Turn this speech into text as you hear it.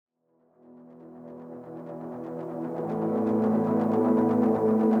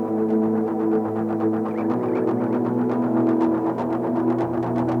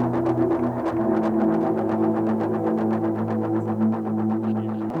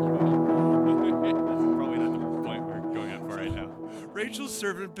Rachel's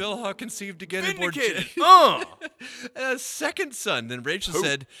servant Bilhah conceived again and bore Vindicated. a second son. Then Rachel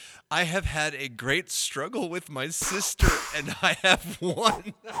said, I have had a great struggle with my sister, and I have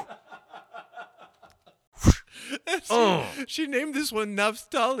won. She named this one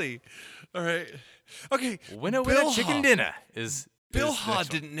Naphtali. All right. Okay. Winner, chicken dinner is... Bilhah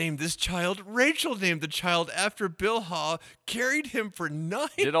didn't name this child. Rachel named the child after Bilhah, carried him for 9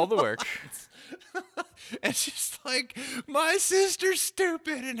 Did all the work. And she's like, my sister's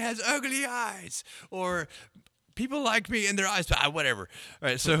stupid and has ugly eyes. Or people like me in their eyes. Whatever. All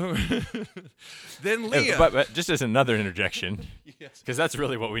right, so then Leah. But just as another interjection, because that's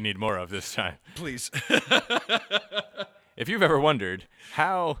really what we need more of this time. Please. If you've ever wondered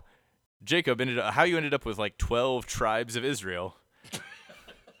how how you ended up with like 12 tribes of Israel,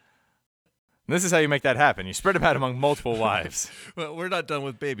 this is how you make that happen. You spread them out among multiple wives. Well, we're not done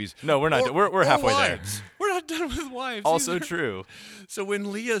with babies. No, we're not. We're halfway there. We're not done with wives. Also either. true. So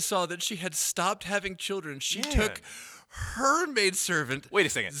when Leah saw that she had stopped having children, she took her maidservant. Wait a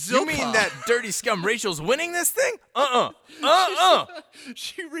second. Zilpah. You mean that dirty scum Rachel's winning this thing?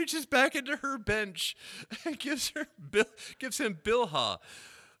 She reaches back into her bench and gives him Bilhah.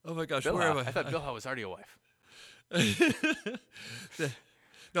 Oh my gosh, where am I? I thought Bilhah was already a wife.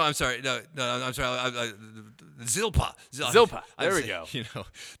 No, I'm sorry. No, I'm sorry. Zilpah. Zilpah. There we go. You know,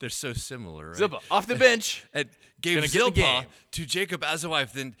 they're so similar, right? Zilpah, off the bench. And gave Zilpah to Jacob as a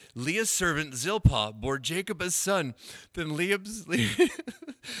wife. Then Leah's servant Zilpah bore Jacob a son. Then Leah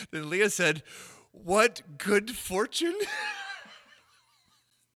said, "What good fortune!"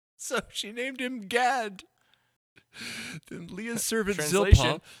 So she named him Gad. Then Leah's servant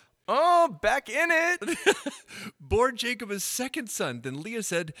Zilpah. Oh, back in it. Bore Jacob a second son. Then Leah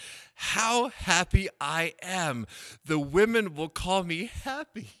said, how happy I am. The women will call me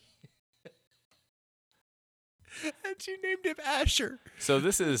happy. And she named him Asher. So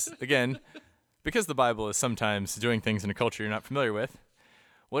this is, again, because the Bible is sometimes doing things in a culture you're not familiar with.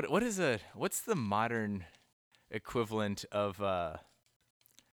 What's the modern equivalent of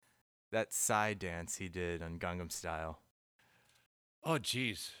that Psy dance he did on Gangnam Style? Oh,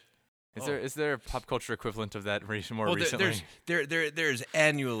 jeez. Is there a pop culture equivalent of that more recently? There's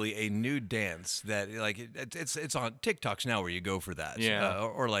annually a new dance that like it's on TikToks now where you go for that.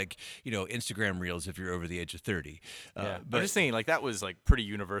 Or like Instagram Reels if you're over the age of 30. But I'm just thinking like that was like pretty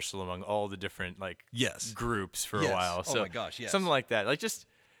universal among all the different like groups for a while. So oh my gosh, yes. Something like that. Like just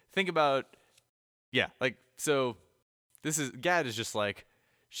think about so this is Gad is just like.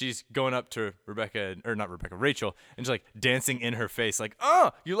 She's going up to Rachel, and she's like dancing in her face, like,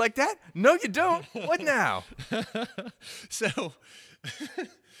 "Oh, you like that? No, you don't. What now?"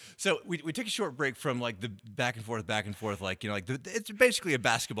 So we take a short break from like the back and forth, it's basically a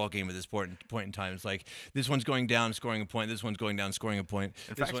basketball game at this point in time. It's like this one's going down, scoring a point. This one's going down, scoring a point.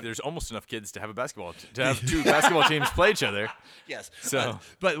 In fact, there's almost enough kids to have to have two basketball teams play each other. Yes. So,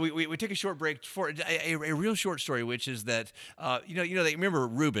 but we take a short break for a real short story, which is that they remember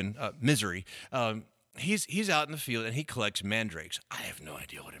Reuben, Misery. He's out in the field and he collects mandrakes. I have no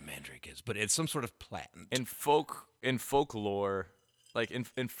idea what a mandrake is, but it's some sort of plant. In folklore. Like in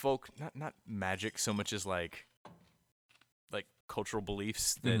folk, not magic so much as like cultural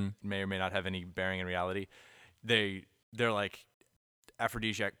beliefs that may or may not have any bearing in reality. They're like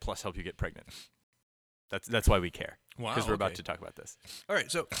aphrodisiac plus help you get pregnant. That's why we care. Wow, because we're about to talk about this. All right,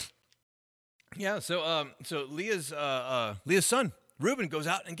 so Leah's son Reuben goes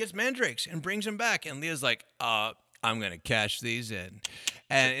out and gets mandrakes and brings them back, and Leah's like, I'm going to cash these in.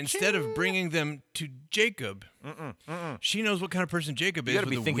 And instead of bringing them to Jacob, she knows what kind of person Jacob is. You got to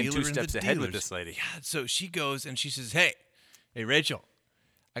be thinking 2 steps ahead with this lady. Yeah, so she goes and she says, hey, Rachel,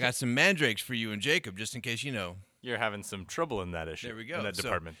 I got some mandrakes for you and Jacob, just in case you're having some trouble in that issue. There we go. In that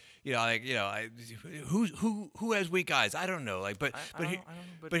department. Who has weak eyes? I don't know. But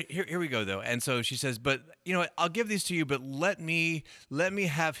here we go though. And so she says, but I'll give these to you, but let me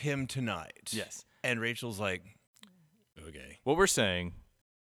have him tonight. Yes. And Rachel's like, okay. What we're saying,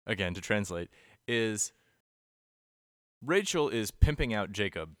 again, to translate, is Rachel is pimping out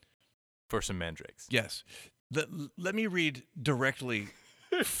Jacob for some mandrakes. Yes. Let me read directly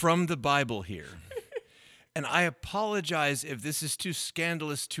from the Bible here. And I apologize if this is too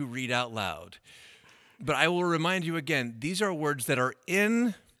scandalous to read out loud. But I will remind you again, these are words that are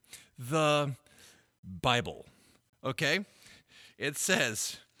in the Bible. Okay? It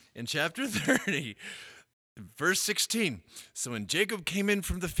says in chapter 30, verse 16, so when Jacob came in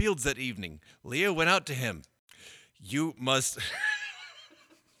from the fields that evening, Leah went out to him. You must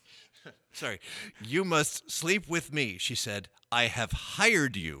sleep with me, she said. I have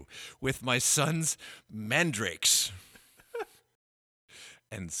hired you with my son's mandrakes.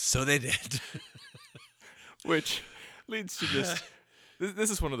 And so they did. Which leads to just this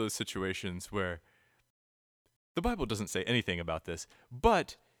is one of those situations where the Bible doesn't say anything about this,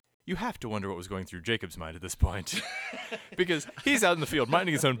 but you have to wonder what was going through Jacob's mind at this point. Because he's out in the field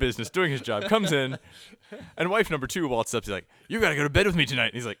minding his own business, doing his job, comes in, and wife number 2 walks up. He's like, "You got to go to bed with me tonight."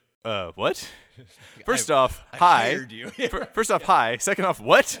 And he's like, what? First off, hi. Hired you. First off, hi. Second off,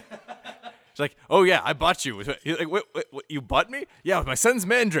 what? She's like, "Oh, yeah, I bought you." He's like, what, you bought me? Yeah, with my son's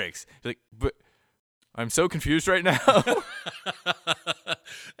Mandrakes. He's like, "But I'm so confused right now."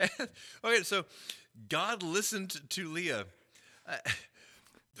 Okay, so God listened to Leah.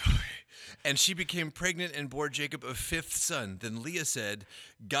 And she became pregnant and bore Jacob a 5th son. Then Leah said,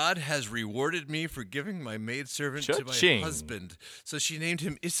 "God has rewarded me for giving my maidservant to my Cha-ching. husband." So she named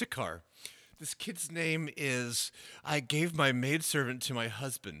him Issachar. This kid's name is, "I gave my maidservant to my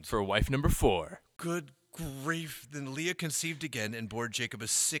husband." For wife number 4. Good grief. Then Leah conceived again and bore Jacob a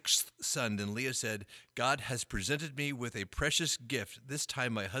 6th son. Then Leah said, "God has presented me with a precious gift. This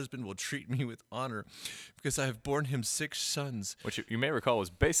time my husband will treat me with honor because I have borne him 6 sons." Which you may recall was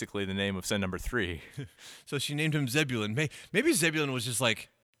basically the name of son number 3. So she named him Zebulun. Maybe Zebulun was just like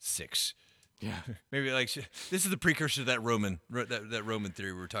 6. Yeah. Maybe like this is the precursor to that Roman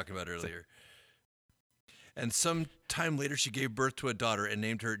theory we were talking about earlier. And some time later, she gave birth to a daughter and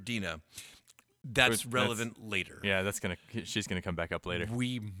named her Dinah. That's relevant later. Yeah, she's gonna come back up later.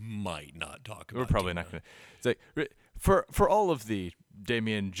 We might not talk about. We're probably Dinah. not gonna. It's like for all of the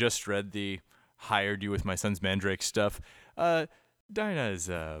Damien just read the hired you with my son's Mandrake stuff. Dinah is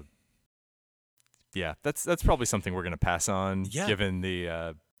yeah, that's probably something we're gonna pass on. Yeah. Given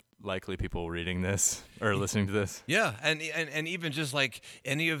the likely people reading this or listening to this. Yeah, and even just like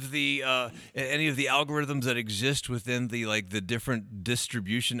any of the algorithms that exist within the different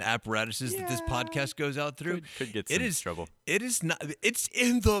distribution apparatuses that this podcast goes out through, Could get some trouble. It is not. It's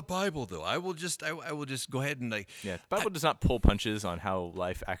in the Bible, though. I will just go ahead and Yeah, the Bible does not pull punches on how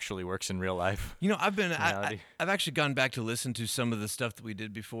life actually works in real life. You know, I've actually gone back to listen to some of the stuff that we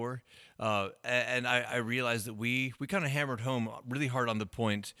did before, and I realized that we kind of hammered home really hard on the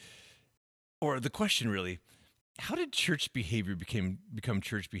point, or the question really, how did church behavior become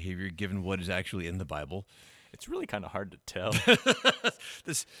church behavior given what is actually in the Bible? It's really kind of hard to tell.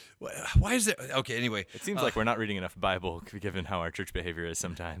 Why is there? Okay, anyway. It seems like we're not reading enough Bible given how our church behavior is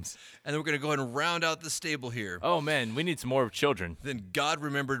sometimes. And then we're going to go ahead and round out the stable here. Oh, man, we need some more children. Then God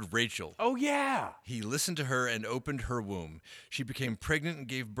remembered Rachel. Oh, yeah. He listened to her and opened her womb. She became pregnant and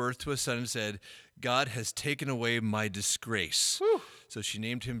gave birth to a son and said, "God has taken away my disgrace." Whew. So she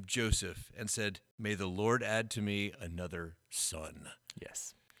named him Joseph and said, "May the Lord add to me another son."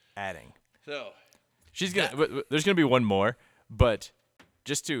 Yes. Adding. So there's gonna be one more, but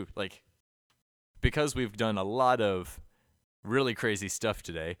just to because we've done a lot of really crazy stuff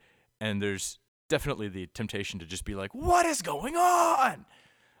today, and there's definitely the temptation to just be like, "What is going on?"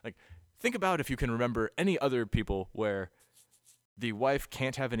 Like, think about if you can remember any other people where the wife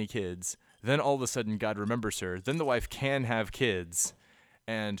can't have any kids, then all of a sudden God remembers her, then the wife can have kids,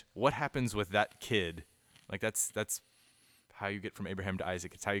 and what happens with that kid? Like that's how you get from Abraham to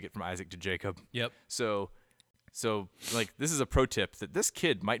Isaac. It's how you get from Isaac to Jacob. Yep. So this is a pro tip that this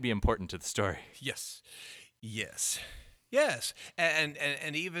kid might be important to the story. Yes.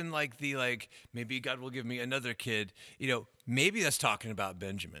 And even maybe God will give me another kid. Maybe that's talking about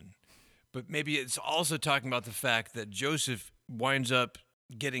Benjamin, but maybe it's also talking about the fact that Joseph winds up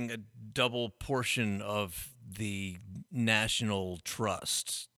getting a double portion of the national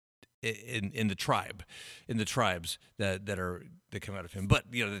trust in the tribes that come out of him. But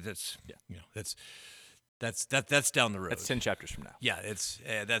that's down the road. That's 10 chapters from now. Yeah,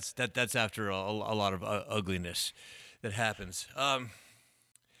 that's after a lot of ugliness that happens.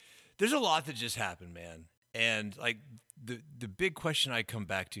 There's a lot that just happened, man, and the big question I come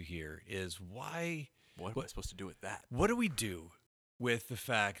back to here is why. What am I supposed to do with that? What do we do with the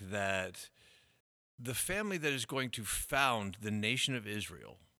fact that the family that is going to found the nation of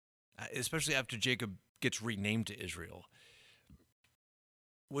Israel, especially after Jacob gets renamed to Israel,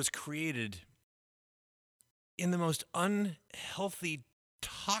 was created in the most unhealthy,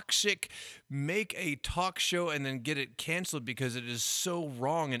 toxic, make a talk show and then get it canceled because it is so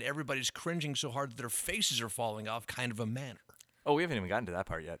wrong and everybody's cringing so hard that their faces are falling off kind of a manner? Oh, we haven't even gotten to that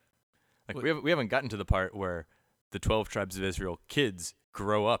part yet. We haven't gotten to the part where the 12 tribes of Israel kids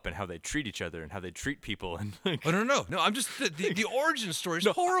grow up and how they treat each other and how they treat people. And Oh, no. I'm just the origin story is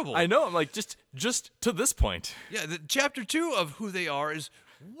horrible. I know. I'm like just to this point. Yeah, the chapter 2 of who they are is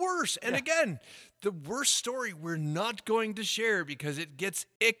worse. And again, the worst story we're not going to share because it gets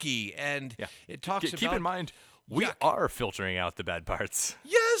icky and it talks about. Keep in mind, We yuck. are filtering out the bad parts.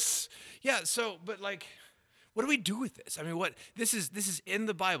 Yes. Yeah. So, but like, what do we do with this? I mean, what this is in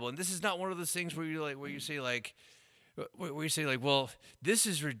the Bible, and this is not one of those things where you say like, well, this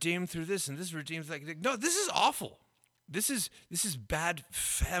is redeemed through this, and this is redeemed no, this is awful. This is bad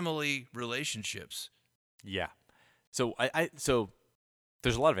family relationships. Yeah. So so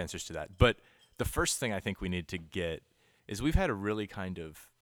there's a lot of answers to that, but the first thing I think we need to get is we've had a really kind of,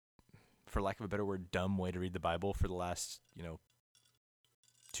 for lack of a better word, dumb way to read the Bible for the last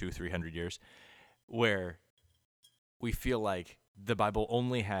 200-300 years, where we feel like the Bible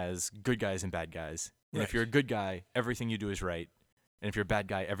only has good guys and bad guys. And if you're a good guy, everything you do is right. And if you're a bad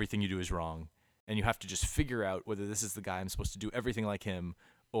guy, everything you do is wrong. And you have to just figure out whether this is the guy I'm supposed to do everything like him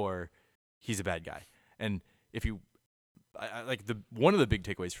or he's a bad guy. And if you, one of the big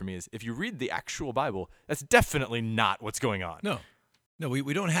takeaways for me is if you read the actual Bible, that's definitely not what's going on. No,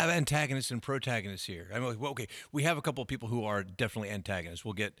 we don't have antagonists and protagonists here. I mean, well, okay, we have a couple of people who are definitely antagonists.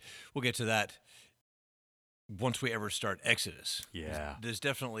 We'll get to that once we ever start Exodus. Yeah. There's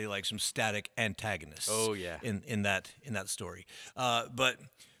definitely like some static antagonists. Oh, yeah. In that story. But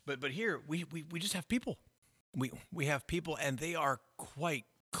here we just have people. We have people, and they are quite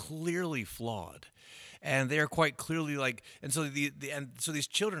clearly flawed. And they are quite clearly so these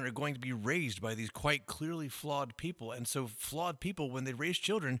children are going to be raised by these quite clearly flawed people. And so flawed people, when they raise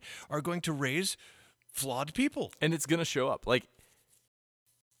children, are going to raise flawed people. And it's going to show up. Like,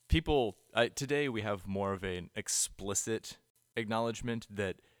 people, today we have more of an explicit acknowledgement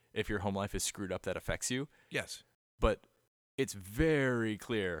that if your home life is screwed up, that affects you. Yes. But it's very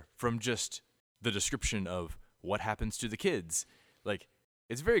clear from just the description of what happens to the kids. Like,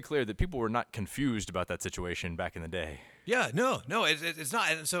 it's very clear that people were not confused about that situation back in the day. Yeah, no, it's not.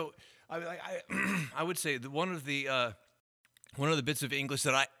 And so I would say that one of the bits of English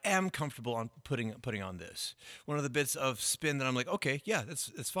that I am comfortable on putting on this, one of the bits of spin that I'm like, okay, yeah,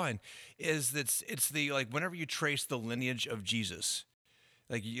 that's fine, is that it's the whenever you trace the lineage of Jesus,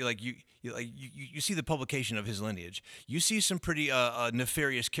 you see the publication of his lineage, you see some pretty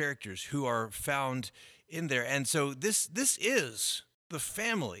nefarious characters who are found in there, and so this is the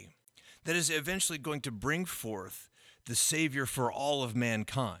family that is eventually going to bring forth the Savior for all of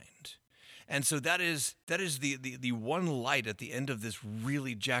mankind. And so that is the one light at the end of this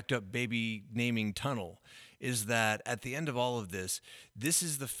really jacked up baby naming tunnel, is that at the end of all of this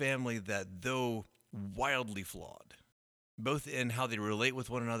is the family that, though wildly flawed, both in how they relate with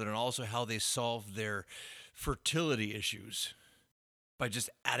one another and also how they solve their fertility issues by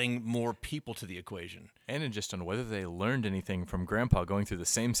just adding more people to the equation. And in just on whether they learned anything from Grandpa going through the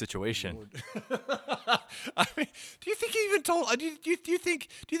same situation. I mean, do you think he even told? Do you think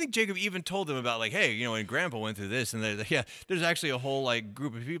Jacob even told them about hey, when Grandpa went through this, and there's actually a whole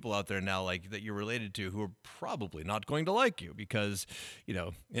group of people out there now that you're related to who are probably not going to like you because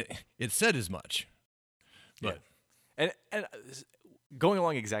it said as much. But and going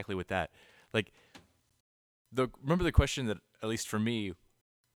along exactly with that, remember the question that, at least for me,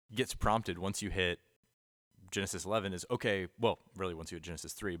 gets prompted once you hit Genesis 11 is, okay, well, really once you hit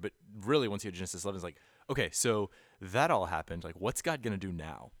Genesis 3, but really once you hit Genesis 11 is okay, so that all happened. What's God going to do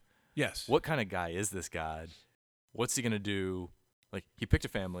now? Yes. What kind of guy is this God? What's he going to do? He picked a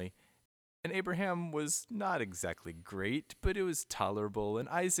family, and Abraham was not exactly great, but it was tolerable, and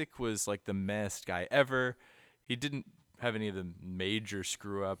Isaac was the messed guy ever. He didn't have any of the major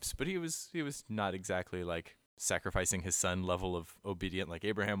screw-ups, but he was not exactly sacrificing his son level of obedient like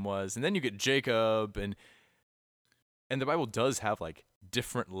Abraham was. And then you get Jacob, and the Bible does have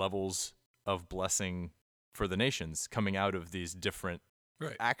different levels of blessing for the nations coming out of these different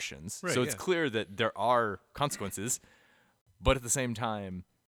actions. Right, so it's clear that there are consequences, but at the same time,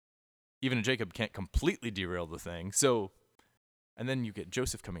 even a Jacob can't completely derail the thing. So, and then you get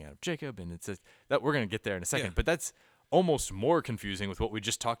Joseph coming out of Jacob, and it's that we're going to get there in a second, but that's almost more confusing with what we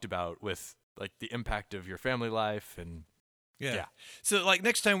just talked about with the impact of your family life. And yeah. So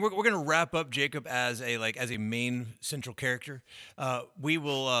next time we're going to wrap up Jacob as a main central character. We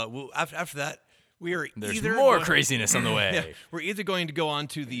will we'll after that There's more craziness on the way. Yeah, we're either going to go on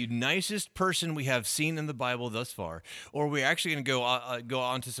to the nicest person we have seen in the Bible thus far, or we're actually going to go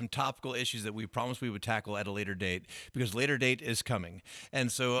on to some topical issues that we promised we would tackle at a later date, because later date is coming.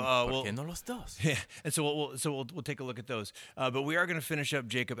 And so we'll take a look at those. But we are going to finish up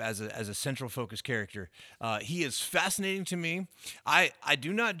Jacob as a central focus character. He is fascinating to me. I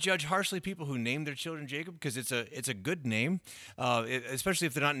do not judge harshly people who name their children Jacob, because it's a good name, especially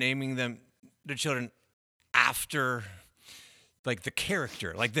if they're not naming their children after like the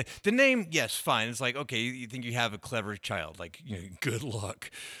character, like the name. Yes, fine. It's like, okay, you think you have a clever child, like, good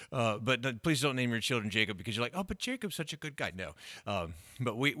luck. But please don't name your children Jacob, because you're like, oh, but Jacob's such a good guy. No,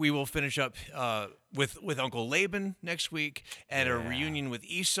 but we will finish up with Uncle Laban next week, and a reunion with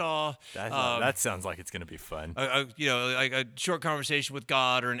Esau. That sounds like it's gonna be fun. Like a short conversation with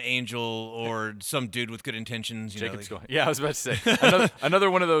God or an angel or some dude with good intentions. Jacob's going. Yeah, I was about to say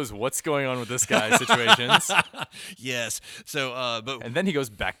another one of those "what's going on with this guy" situations. Yes. So, and then he goes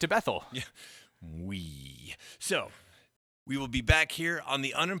back to Bethel. Yeah. So, we will be back here on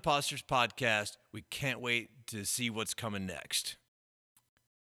the Unimposters podcast. We can't wait to see what's coming next.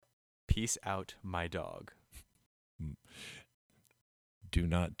 Peace out, my dog. Do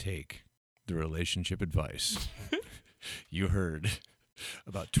not take the relationship advice you heard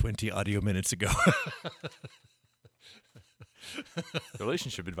about 20 audio minutes ago. The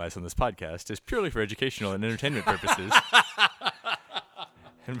relationship advice on this podcast is purely for educational and entertainment purposes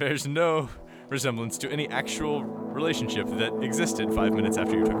and bears no resemblance to any actual relationship that existed 5 minutes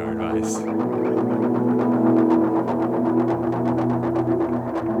after you took our advice.